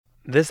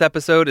This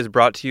episode is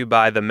brought to you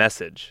by The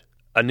Message,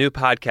 a new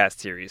podcast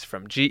series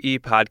from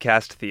GE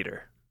Podcast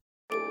Theater.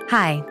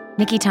 Hi,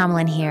 Nikki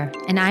Tomlin here,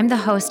 and I'm the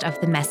host of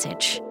The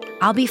Message.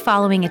 I'll be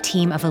following a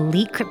team of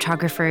elite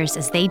cryptographers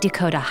as they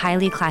decode a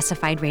highly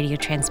classified radio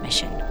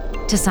transmission.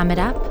 To sum it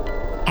up,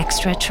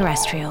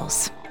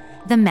 extraterrestrials.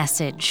 The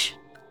Message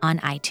on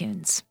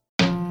iTunes.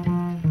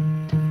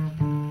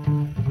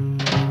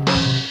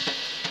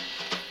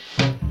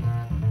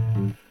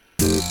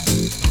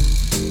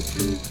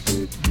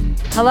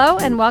 Hello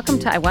and welcome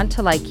to I Want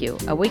to Like You,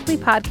 a weekly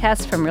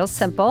podcast from Real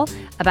Simple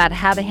about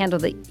how to handle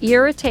the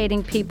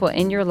irritating people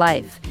in your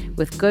life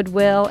with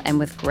goodwill and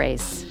with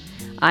grace.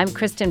 I'm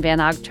Kristen Van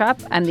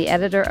Ogtrop. I'm the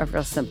editor of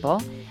Real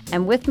Simple.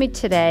 And with me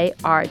today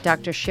are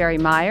Dr. Sherry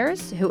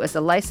Myers, who is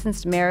a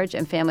licensed marriage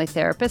and family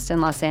therapist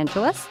in Los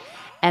Angeles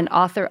and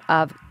author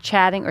of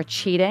Chatting or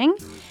Cheating,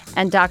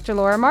 and Dr.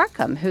 Laura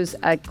Markham, who's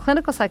a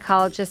clinical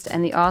psychologist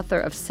and the author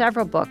of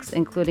several books,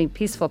 including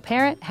Peaceful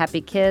Parent,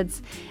 Happy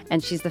Kids,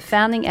 and she's the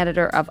founding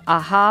editor of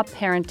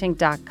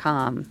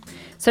ahaparenting.com.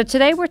 So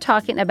today we're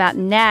talking about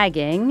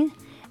nagging,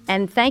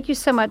 and thank you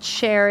so much,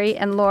 Sherry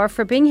and Laura,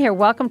 for being here.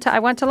 Welcome to I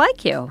Want to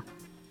Like You.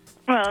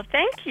 Well,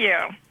 thank you,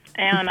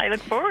 and I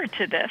look forward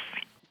to this.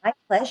 My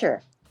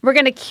pleasure. We're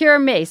going to cure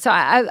me. So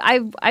I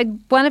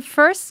want to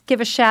first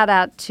give a shout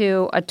out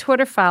to a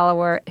Twitter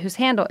follower whose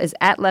handle is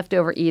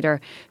 @leftovereater,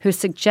 who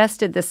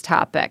suggested this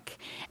topic.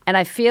 And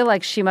I feel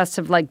like she must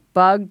have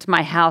bugged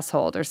my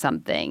household or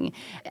something,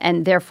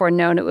 and therefore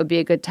known it would be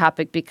a good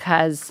topic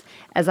because,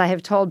 as I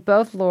have told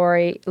both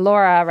Laura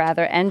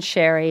and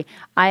Sherry,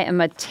 I am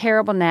a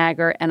terrible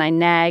nagger, and I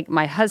nag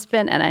my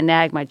husband and I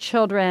nag my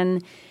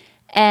children.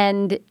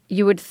 And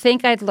you would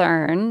think I'd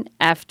learn,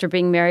 after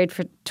being married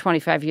for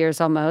 25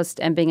 years almost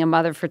and being a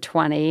mother for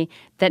 20,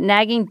 that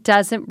nagging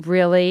doesn't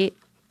really,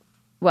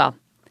 well,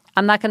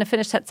 I'm not going to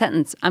finish that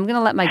sentence. I'm going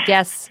to let my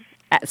guests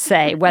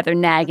say whether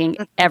nagging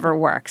ever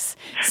works.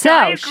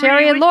 So,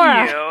 Sherry and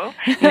Laura.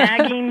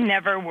 Nagging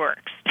never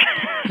works.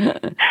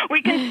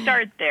 We can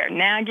start there.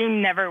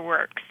 Nagging never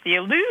works. The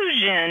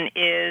illusion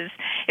is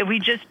if we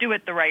just do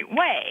it the right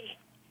way,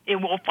 it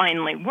will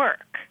finally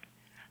work.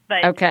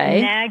 But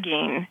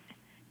nagging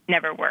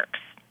never works.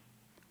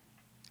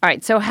 All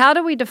right, so how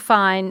do we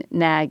define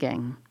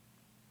nagging?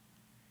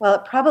 Well,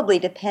 it probably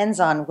depends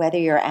on whether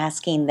you're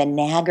asking the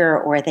nagger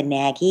or the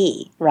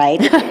naggee, right?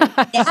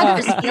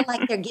 Naggers feel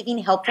like they're giving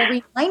helpful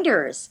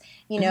reminders,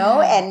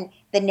 and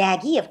the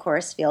naggee, of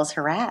course, feels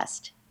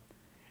harassed.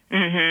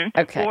 Mm-hmm.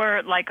 Okay.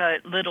 Or like a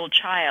little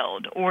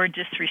child, or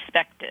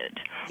disrespected,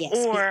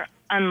 or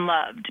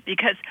unloved.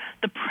 Because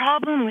the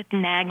problem with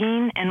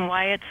nagging and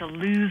why it's a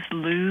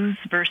lose-lose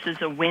versus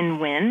a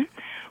win-win,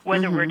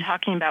 whether we're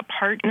talking about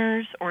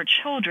partners or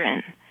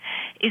children,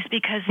 is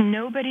because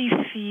nobody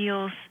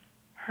feels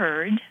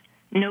heard,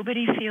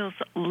 nobody feels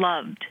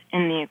loved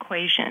in the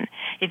equation.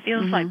 It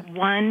feels like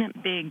one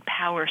big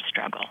power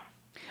struggle.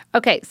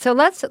 Okay, so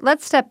let's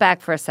step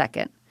back for a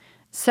second.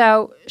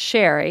 So,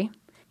 Sherry,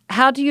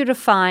 how do you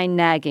define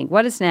nagging?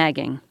 What is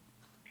nagging?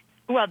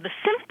 Well, the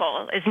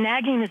simple is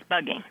nagging is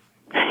bugging.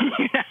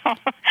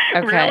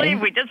 Okay. Really,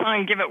 we just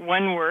want to give it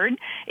one word.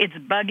 It's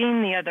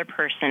bugging the other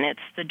person. It's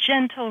the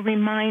gentle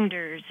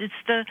reminders. It's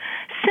the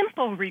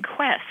simple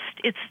request.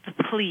 It's the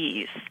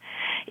pleas.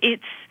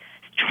 It's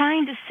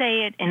trying to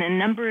say it in a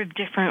number of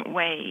different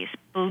ways,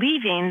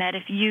 believing that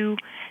if you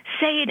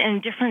say it in a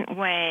different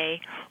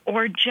way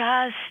or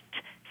just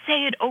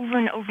say it over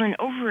and over and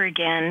over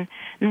again,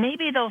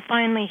 maybe they'll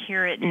finally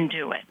hear it and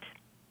do it.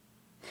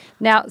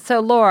 Now, so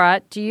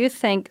Laura, do you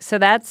think, so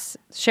that's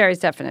Sherry's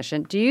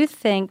definition, do you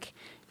think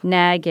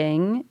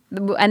nagging,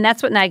 and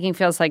that's what nagging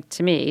feels like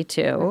to me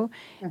too,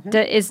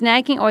 is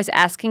nagging always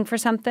asking for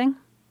something?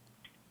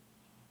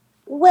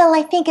 Well,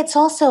 I think it's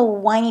also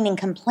whining and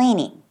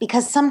complaining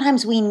because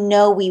sometimes we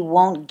know we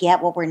won't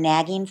get what we're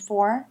nagging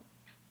for.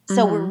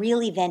 So we're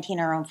really venting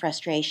our own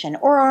frustration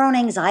or our own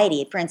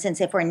anxiety. For instance,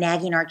 if we're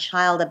nagging our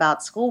child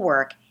about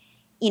schoolwork,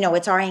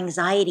 it's our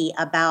anxiety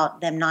about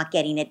them not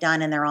getting it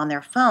done and they're on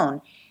their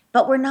phone,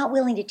 but we're not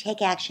willing to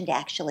take action to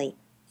actually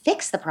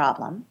fix the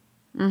problem.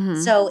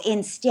 So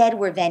instead,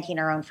 we're venting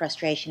our own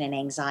frustration and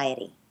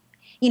anxiety.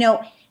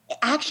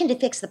 Action to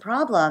fix the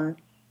problem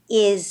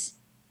is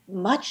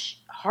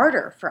much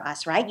harder for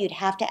us, right? You'd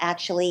have to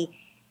actually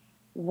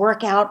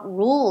work out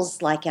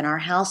rules. Like in our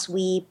house,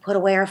 we put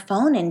away our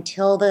phone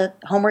until the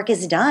homework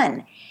is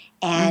done.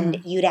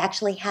 And you'd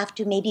actually have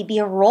to maybe be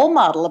a role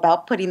model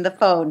about putting the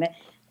phone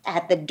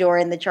at the door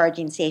in the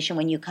charging station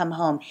when you come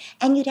home.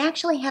 And you'd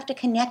actually have to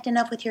connect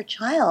enough with your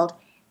child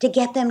to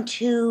get them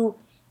to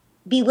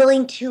be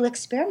willing to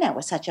experiment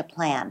with such a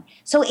plan.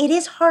 So it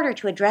is harder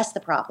to address the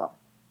problem.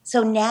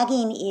 So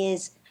nagging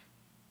is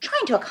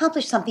trying to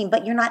accomplish something,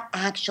 but you're not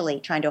actually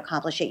trying to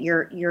accomplish it.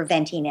 You're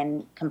venting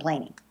and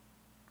complaining.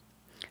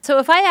 So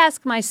if I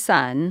ask my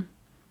son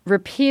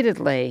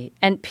repeatedly,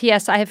 and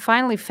P.S., I have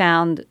finally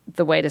found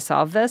the way to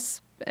solve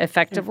this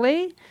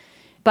effectively,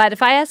 but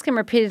if I ask him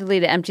repeatedly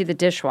to empty the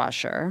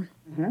dishwasher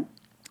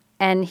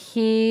and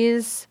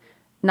he's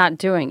not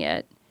doing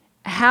it,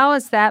 how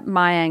is that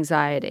my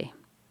anxiety?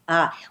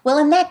 Well,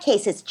 in that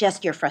case, it's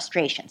just your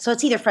frustration. So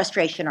it's either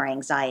frustration or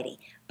anxiety.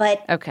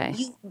 But Okay.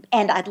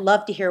 And I'd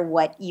love to hear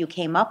what you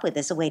came up with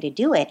as a way to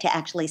do it, to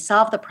actually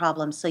solve the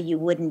problem so you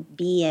wouldn't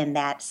be in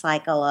that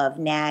cycle of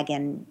nag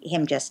and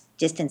him just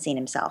distancing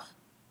himself.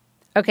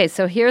 Okay,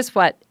 so here's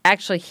what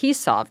actually he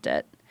solved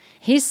it.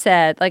 He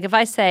said, like, if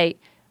I say,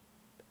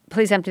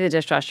 please empty the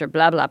dishwasher,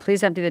 blah, blah,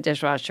 please empty the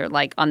dishwasher,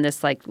 like on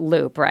this like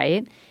loop,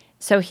 right?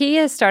 So he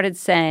has started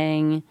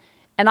saying,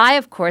 and I,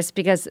 of course,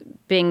 because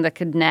being the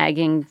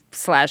nagging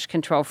 /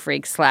 control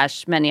freak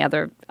 / many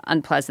other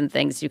unpleasant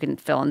things you can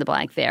fill in the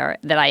blank there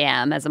that I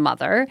am as a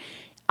mother,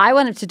 I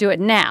wanted to do it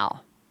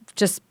now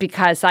just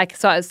because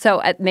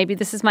maybe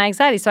this is my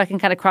anxiety, so I can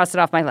kind of cross it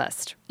off my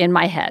list in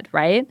my head,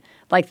 right?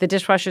 Like the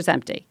dishwasher's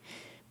empty.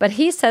 But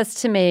he says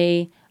to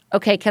me,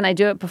 okay, can I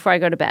do it before I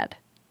go to bed?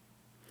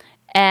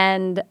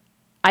 And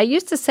I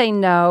used to say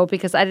no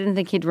because I didn't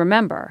think he'd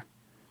remember.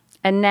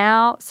 And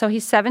now, so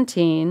he's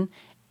 17,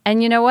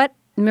 and you know what?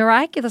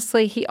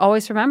 Miraculously, he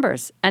always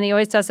remembers, and he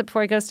always does it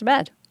before he goes to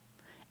bed.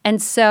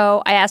 And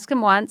so I ask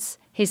him once,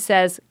 he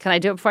says, can I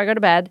do it before I go to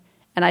bed?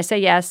 And I say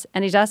yes,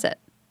 and he does it.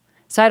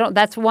 So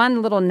that's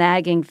one little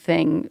nagging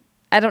thing.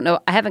 I don't know,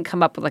 I haven't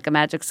come up with like a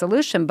magic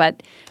solution,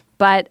 but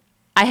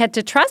I had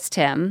to trust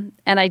him,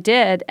 and I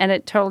did, and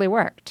it totally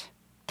worked.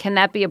 Can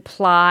that be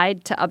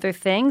applied to other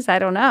things? I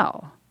don't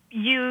know.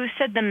 You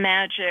said the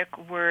magic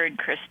word,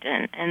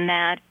 Kristen, and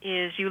that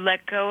is you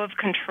let go of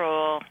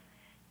control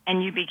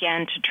and you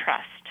began to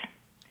trust.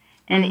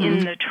 And in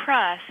the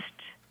trust,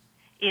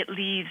 it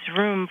leaves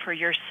room for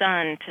your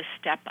son to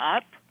step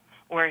up,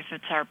 or if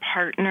it's our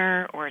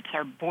partner or it's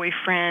our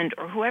boyfriend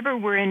or whoever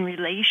we're in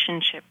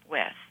relationship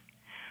with.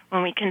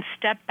 When we can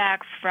step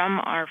back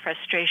from our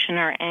frustration,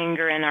 our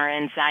anger, and our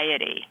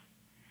anxiety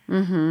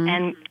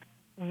and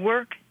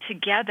work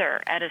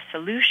together at a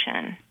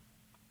solution,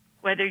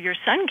 whether your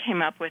son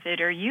came up with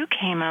it or you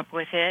came up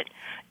with it,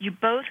 you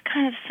both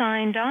kind of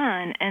signed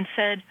on and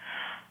said,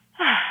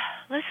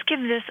 let's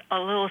give this a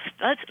little,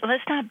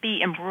 let's not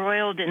be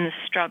embroiled in the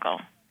struggle.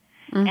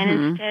 And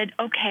instead,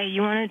 okay,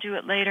 you want to do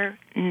it later?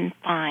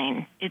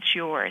 Fine, it's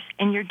yours.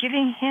 And you're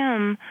giving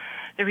him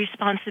the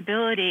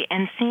responsibility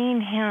and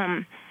seeing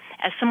him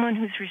as someone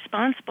who's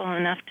responsible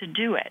enough to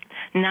do it,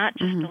 not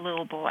just a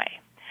little boy.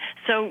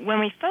 So when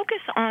we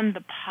focus on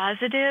the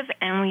positive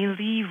and we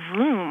leave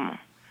room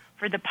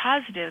for the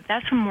positive,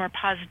 that's when more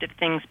positive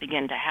things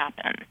begin to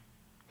happen.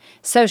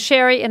 So,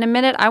 Sherry, in a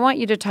minute, I want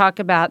you to talk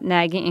about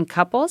nagging in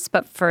couples,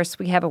 but first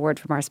we have a word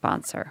from our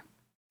sponsor.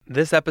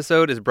 This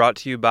episode is brought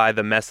to you by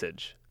The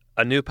Message,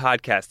 a new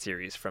podcast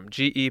series from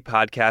GE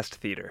Podcast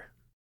Theater.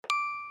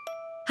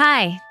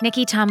 Hi,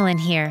 Nikki Tomlin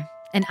here,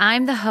 and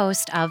I'm the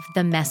host of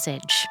The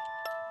Message.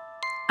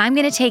 I'm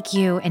going to take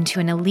you into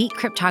an elite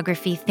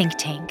cryptography think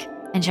tank,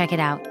 and check it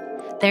out.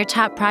 Their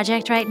top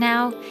project right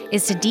now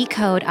is to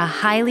decode a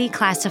highly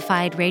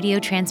classified radio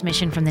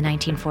transmission from the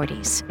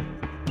 1940s.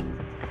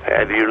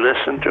 Have you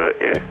listened to it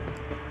yet?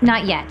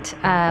 Not yet.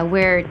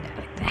 We're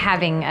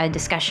having a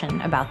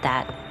discussion about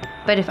that.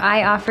 But if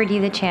I offered you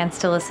the chance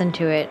to listen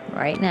to it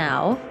right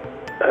now,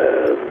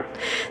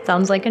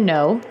 sounds like a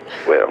no.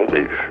 Well,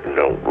 you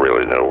don't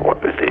really know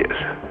what it is.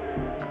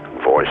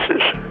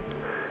 Voices,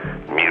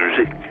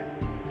 music,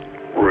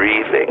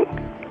 breathing.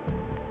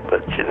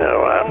 But you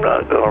know, I'm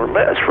not going to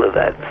mess with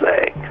that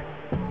thing.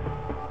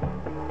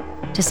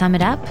 To sum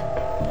it up,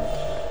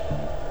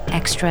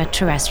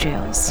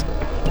 extraterrestrials.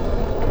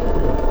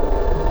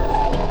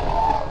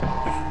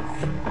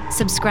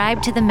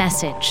 Subscribe to The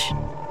Message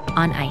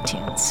on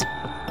iTunes.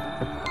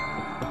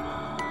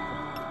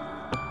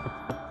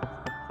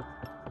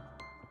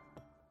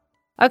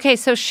 Okay,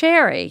 so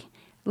Sherry,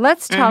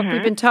 let's talk.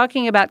 We've been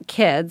talking about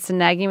kids and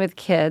nagging with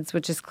kids,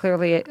 which is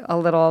clearly a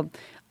little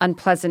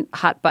unpleasant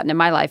hot button in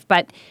my life.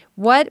 But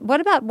what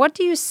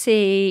do you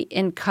see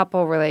in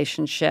couple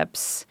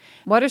relationships?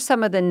 What are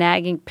some of the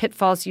nagging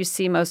pitfalls you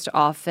see most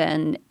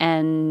often?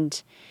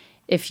 And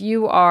if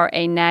you are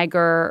a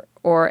nagger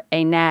or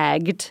a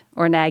nagged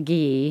or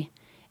naggee,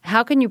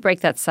 how can you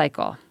break that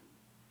cycle?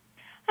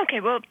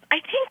 Okay, well, I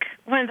think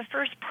one of the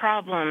first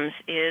problems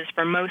is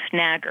for most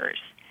naggers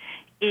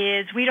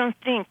is we don't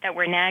think that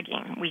we're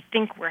nagging. We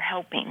think we're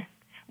helping.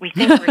 We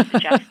think we're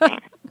suggesting.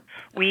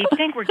 We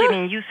think we're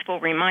giving useful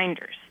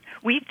reminders.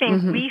 We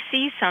think we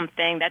see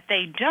something that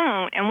they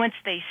don't, and once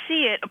they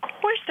see it, of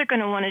course they're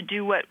going to want to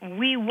do what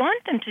we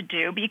want them to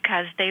do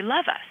because they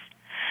love us.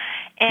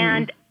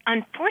 And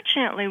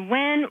unfortunately,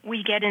 when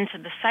we get into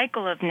the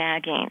cycle of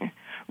nagging,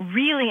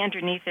 really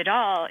underneath it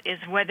all is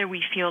whether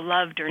we feel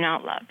loved or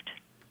not loved.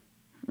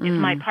 If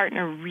my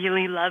partner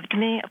really loved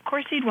me, of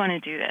course he'd want to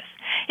do this.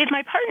 If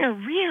my partner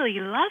really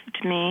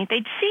loved me,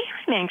 they'd see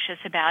I'm anxious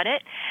about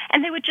it,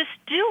 and they would just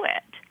do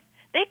it.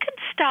 They could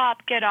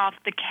stop, get off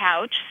the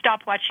couch,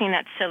 stop watching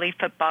that silly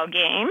football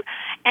game,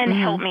 and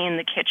help me in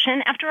the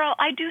kitchen. After all,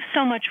 I do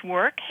so much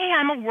work. Hey,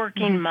 I'm a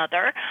working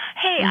mother.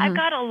 Hey, I've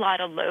got a lot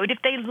of load. If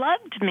they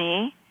loved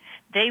me,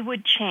 they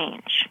would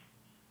change.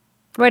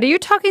 Wait, are you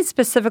talking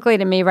specifically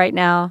to me right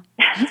now?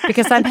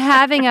 Because I'm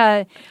having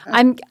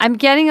I'm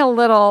getting a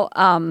little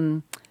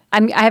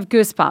I have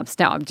goosebumps.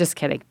 No, I'm just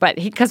kidding. But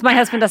because my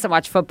husband doesn't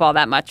watch football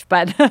that much,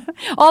 but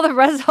all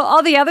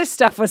the other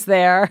stuff was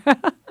there.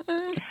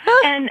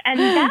 and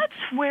that's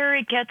where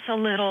it gets a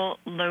little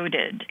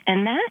loaded.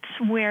 And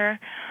that's where,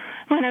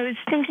 when I was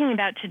thinking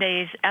about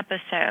today's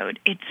episode,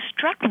 it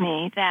struck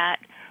me that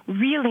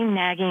really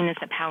nagging is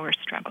a power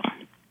struggle.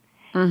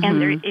 Mm-hmm.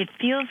 And it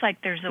feels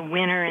like there's a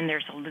winner and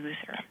there's a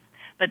loser.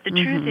 But the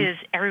truth is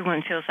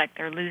everyone feels like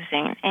they're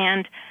losing.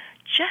 And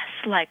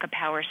just like a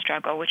power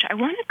struggle, which I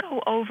want to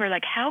go over,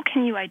 like how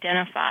can you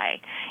identify,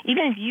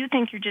 even if you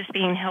think you're just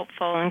being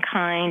helpful and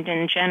kind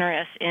and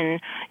generous in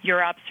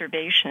your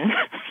observation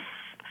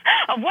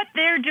of what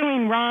they're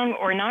doing wrong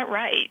or not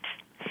right,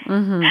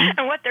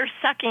 and what they're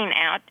sucking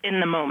at in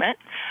the moment.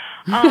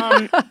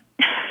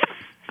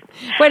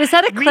 Wait, is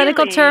that a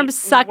clinical really, term,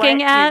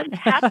 sucking at?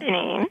 What's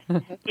happening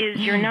is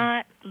you're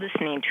not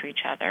listening to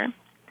each other.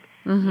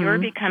 You're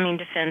becoming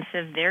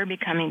defensive. They're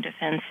becoming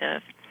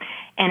defensive.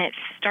 And it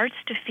starts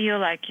to feel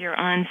like you're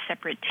on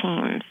separate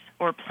teams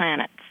or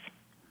planets.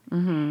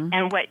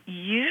 And what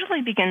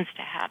usually begins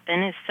to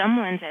happen is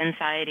someone's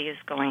anxiety is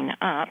going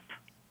up,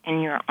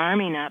 and you're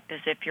arming up as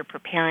if you're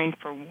preparing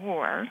for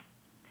war.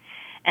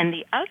 And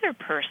the other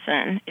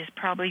person is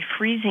probably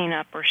freezing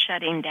up or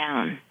shutting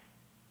down,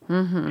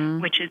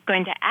 which is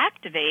going to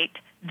activate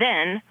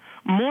then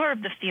more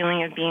of the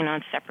feeling of being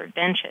on separate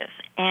benches.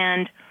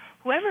 And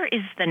whoever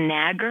is the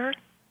nagger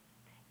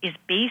is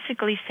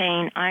basically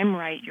saying, I'm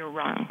right, you're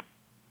wrong.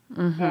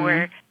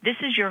 Or this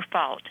is your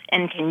fault.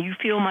 And can you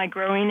feel my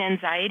growing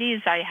anxiety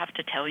as I have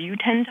to tell you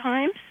 10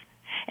 times?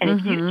 And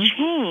if you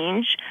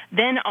change,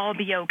 then I'll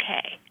be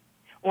okay.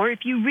 Or if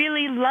you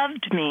really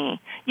loved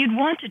me, you'd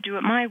want to do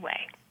it my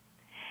way.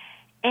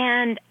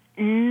 And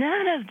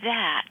none of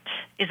that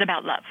is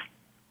about love.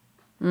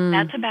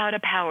 That's about a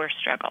power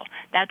struggle.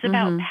 That's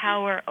about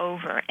power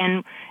over.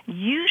 And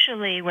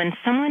usually when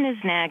someone is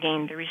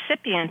nagging, the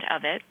recipient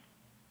of it,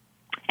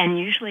 and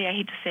usually, I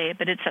hate to say it,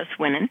 but it's us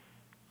women.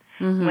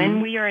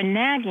 When we are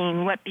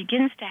nagging, what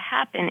begins to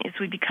happen is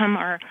we become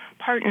our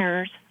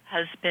partner's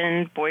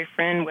husband,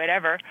 boyfriend,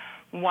 whatever,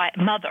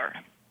 mother,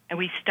 and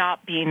we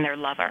stop being their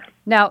lover.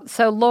 Now,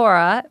 so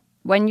Laura,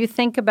 when you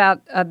think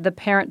about the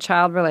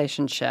parent-child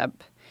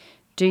relationship,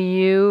 do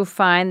you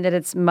find that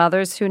it's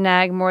mothers who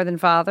nag more than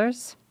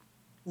fathers?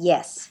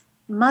 Yes.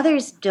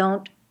 Mothers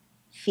don't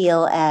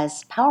feel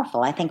as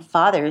powerful. I think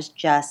fathers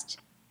just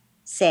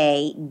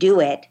say, do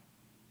it,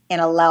 in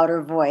a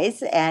louder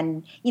voice.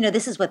 And,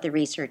 this is what the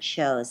research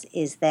shows,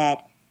 is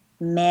that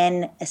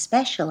men,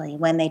 especially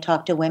when they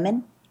talk to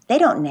women, they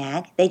don't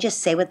nag. They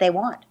just say what they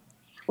want.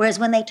 Whereas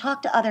when they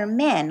talk to other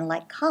men,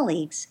 like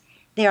colleagues,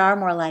 they are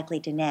more likely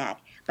to nag.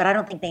 But I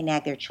don't think they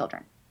nag their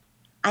children.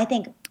 I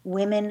think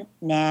women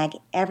nag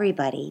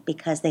everybody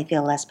because they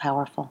feel less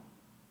powerful.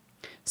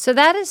 So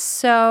that is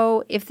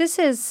so,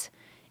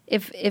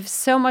 if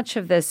so much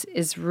of this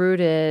is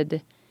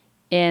rooted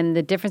in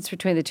the difference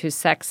between the two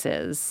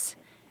sexes,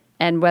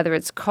 and whether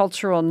it's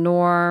cultural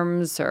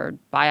norms or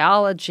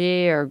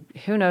biology or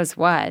who knows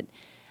what,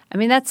 I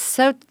mean, that's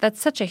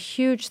such a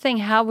huge thing.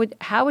 How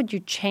would you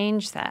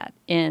change that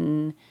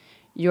in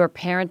your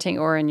parenting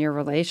or in your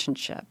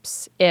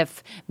relationships?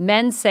 If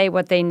men say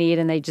what they need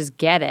and they just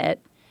get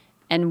it,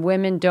 and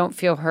women don't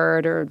feel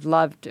heard or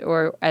loved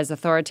or as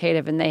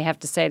authoritative, and they have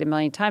to say it a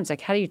million times,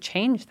 like, how do you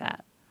change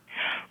that?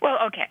 Well,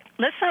 okay,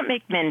 let's not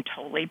make men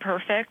totally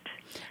perfect,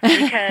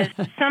 because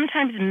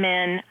sometimes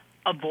men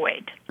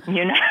avoid,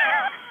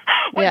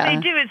 What they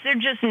do is they're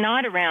just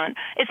not around.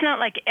 It's not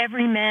like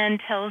every man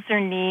tells their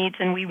needs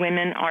and we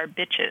women are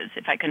bitches,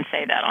 if I can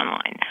say that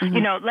online.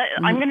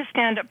 I'm going to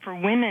stand up for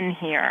women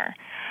here,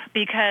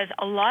 because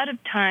a lot of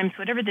times,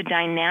 whatever the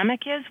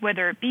dynamic is,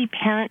 whether it be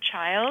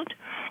parent-child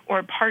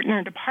or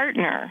partner to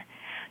partner,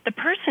 the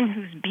person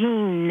who's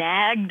being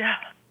nagged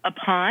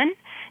upon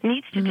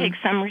needs to take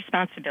some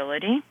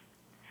responsibility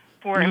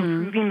for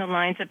improving the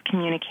lines of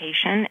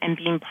communication and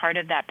being part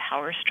of that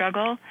power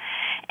struggle.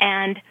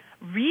 And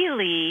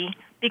really,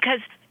 because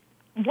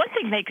one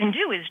thing they can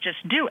do is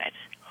just do it.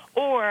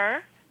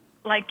 Or,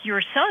 like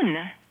your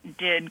son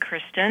did,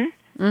 Kristen,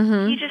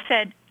 he just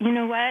said, you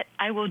know what,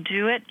 I will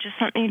do it, just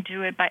let me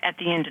do it at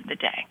the end of the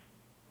day.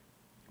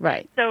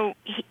 Right. So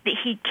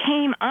he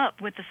came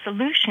up with a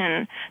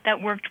solution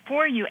that worked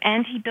for you,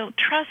 and he built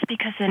trust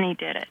because then he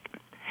did it.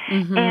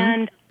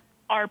 And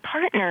our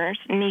partners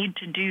need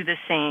to do the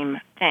same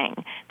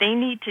thing. They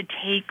need to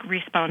take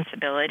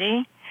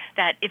responsibility,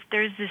 that if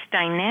there's this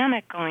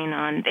dynamic going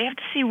on, they have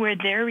to see where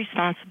they're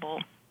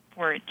responsible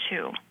for it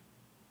too.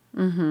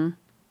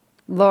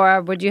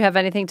 Laura, would you have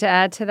anything to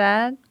add to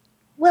that?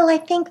 Well, I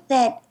think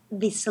that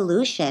the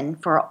solution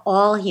for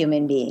all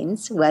human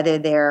beings, whether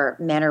they're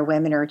men or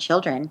women or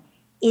children,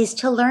 is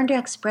to learn to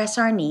express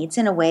our needs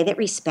in a way that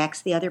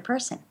respects the other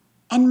person.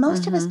 And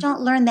most of us don't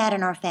learn that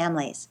in our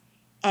families.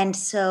 And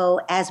so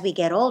as we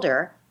get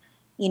older,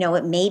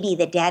 it may be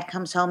that dad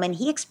comes home and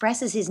he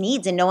expresses his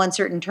needs in no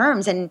uncertain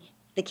terms, and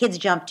the kids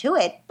jump to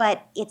it,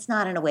 but it's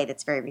not in a way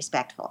that's very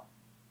respectful.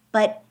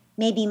 But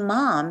maybe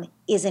mom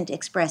isn't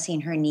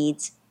expressing her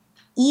needs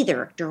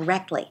either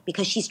directly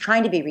because she's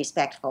trying to be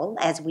respectful,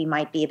 as we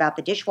might be about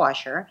the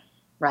dishwasher,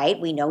 right?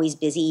 We know he's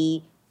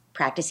busy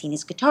practicing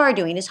his guitar,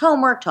 doing his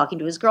homework, talking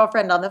to his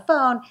girlfriend on the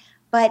phone.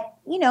 But,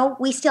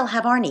 we still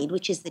have our need,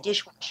 which is the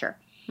dishwasher.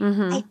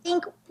 Mm-hmm. I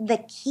think the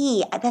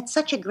key, that's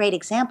such a great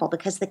example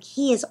because the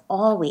key is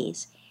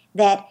always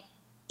that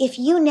if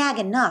you nag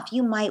enough,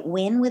 you might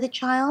win with a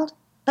child,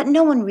 but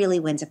no one really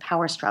wins a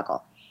power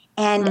struggle.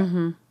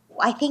 And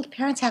I think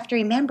parents have to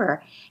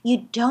remember,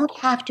 you don't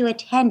have to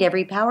attend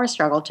every power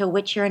struggle to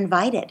which you're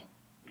invited.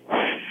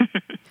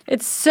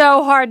 It's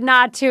so hard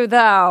not to,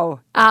 though.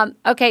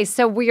 Okay,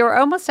 so we are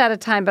almost out of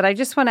time, but I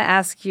just want to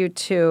ask you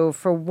to,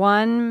 for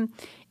one,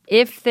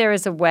 if there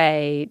is a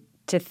way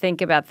to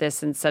think about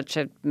this in such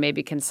a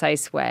maybe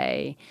concise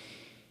way,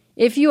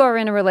 if you are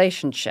in a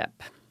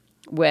relationship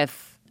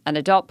with an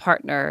adult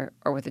partner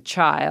or with a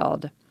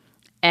child,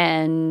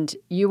 and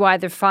you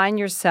either find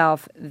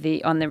yourself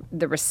the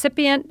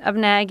recipient of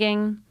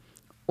nagging,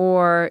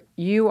 or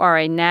you are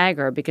a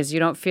nagger because you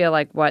don't feel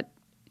like what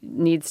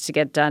needs to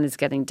get done is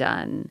getting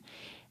done,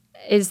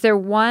 is there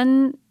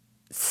one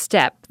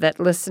step that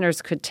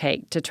listeners could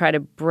take to try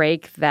to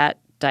break that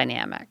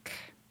dynamic?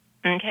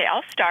 Okay,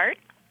 I'll start.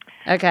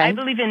 Okay. I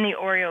believe in the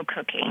Oreo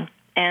cookie,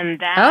 and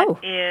that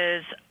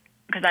is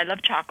because I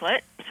love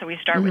chocolate. So we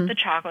start with the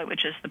chocolate,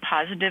 which is the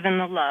positive and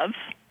the love.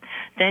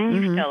 Then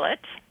you fill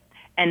it,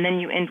 and then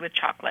you end with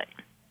chocolate.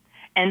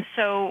 And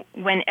so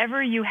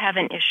whenever you have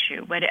an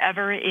issue,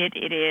 whatever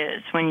it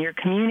is, when you're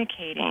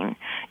communicating,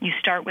 you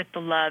start with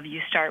the love, you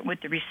start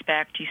with the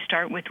respect, you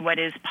start with what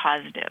is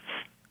positive.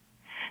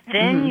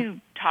 Then you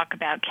talk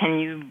about, can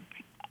you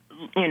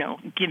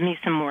give me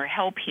some more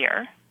help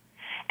here?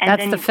 And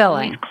that's then the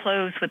filling. You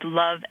close with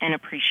love and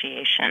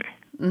appreciation.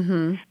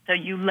 Mm-hmm. So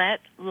you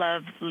let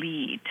love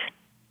lead.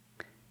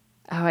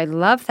 Oh, I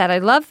love that. I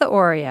love the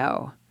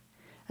Oreo.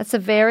 That's a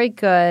very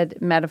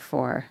good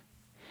metaphor.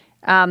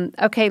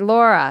 Okay,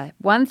 Laura,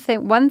 one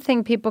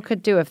thing people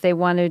could do if they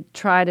want to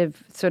try to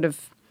sort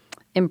of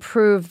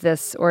improve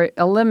this or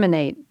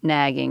eliminate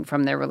nagging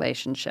from their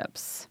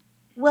relationships.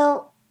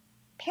 Well,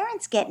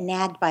 parents get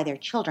nagged by their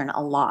children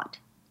a lot.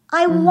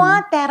 I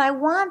want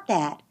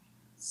that.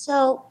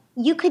 So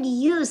you could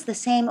use the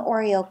same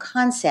Oreo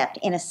concept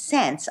in a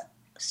sense,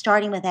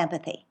 starting with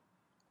empathy.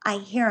 I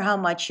hear how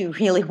much you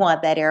really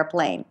want that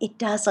airplane. It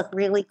does look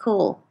really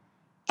cool.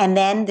 And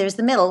then there's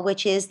the middle,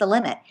 which is the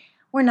limit.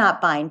 We're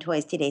not buying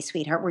toys today,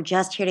 sweetheart. We're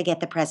just here to get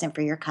the present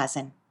for your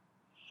cousin.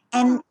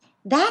 And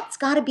that's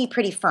got to be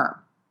pretty firm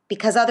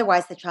because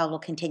otherwise the child will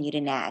continue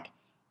to nag.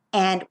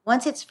 And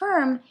once it's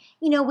firm,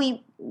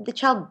 the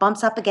child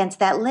bumps up against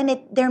that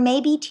limit. There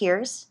may be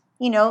tears,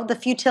 the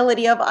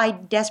futility of I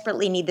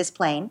desperately need this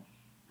plane.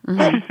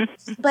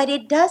 But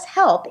it does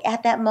help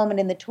at that moment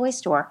in the toy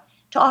store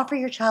to offer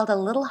your child a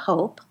little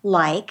hope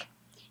like,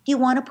 do you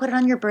want to put it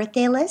on your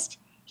birthday list?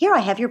 Here, I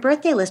have your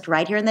birthday list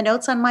right here in the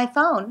notes on my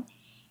phone.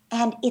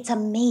 And it's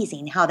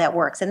amazing how that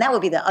works. And that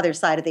would be the other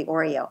side of the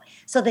Oreo.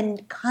 So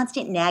the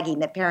constant nagging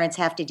that parents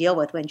have to deal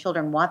with when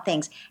children want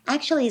things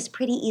actually is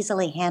pretty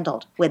easily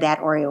handled with that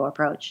Oreo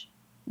approach.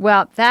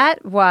 Well, I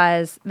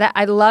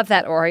love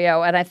that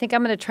Oreo. And I think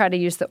I'm going to try to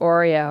use the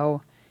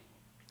Oreo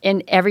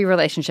in every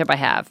relationship I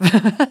have.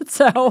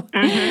 So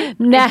it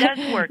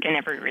does work in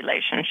every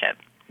relationship.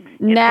 It's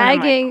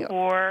nagging, one of my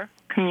core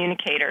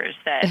communicators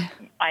that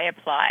I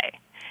apply.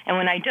 And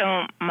when I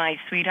don't, my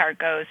sweetheart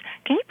goes,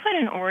 can you put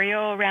an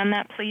Oreo around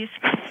that, please?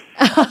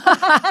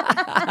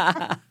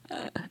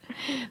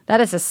 That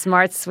is a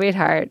smart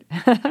sweetheart.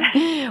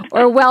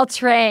 Or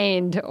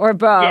well-trained, or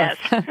both.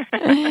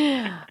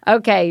 Yes.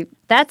 Okay,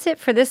 that's it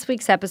for this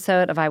week's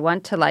episode of I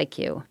Want to Like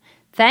You.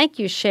 Thank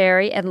you,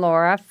 Sherry and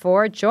Laura,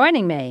 for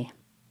joining me.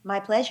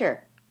 My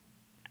pleasure.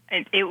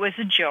 It was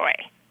a joy.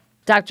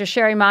 Dr.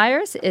 Sherry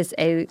Myers is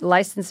a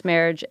licensed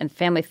marriage and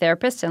family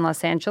therapist in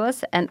Los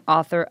Angeles and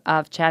author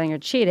of Chatting or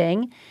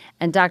Cheating.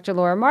 And Dr.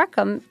 Laura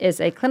Markham is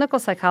a clinical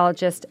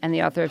psychologist and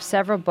the author of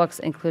several books,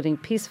 including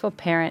Peaceful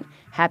Parent,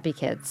 Happy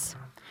Kids.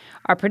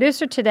 Our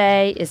producer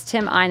today is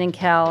Tim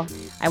Einenkel.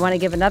 I want to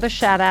give another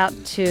shout out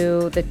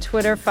to the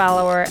Twitter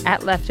follower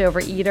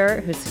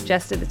 @LeftoverEater who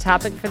suggested the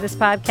topic for this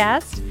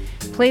podcast.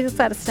 Please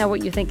let us know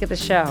what you think of the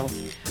show.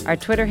 Our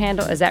Twitter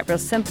handle is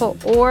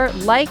 @RealSimple or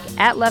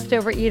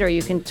 @LeftoverEater.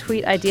 You can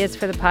tweet ideas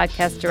for the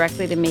podcast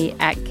directly to me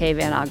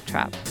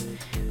 @KVanOgtrop.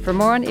 For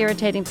more on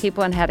irritating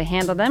people and how to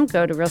handle them,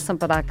 go to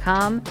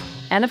realsimple.com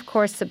and, of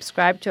course,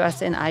 subscribe to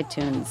us in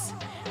iTunes.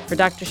 For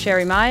Dr.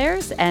 Sherry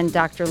Myers and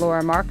Dr.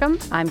 Laura Markham,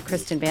 I'm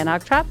Kristen Van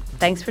Ogtrop.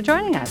 Thanks for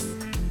joining us.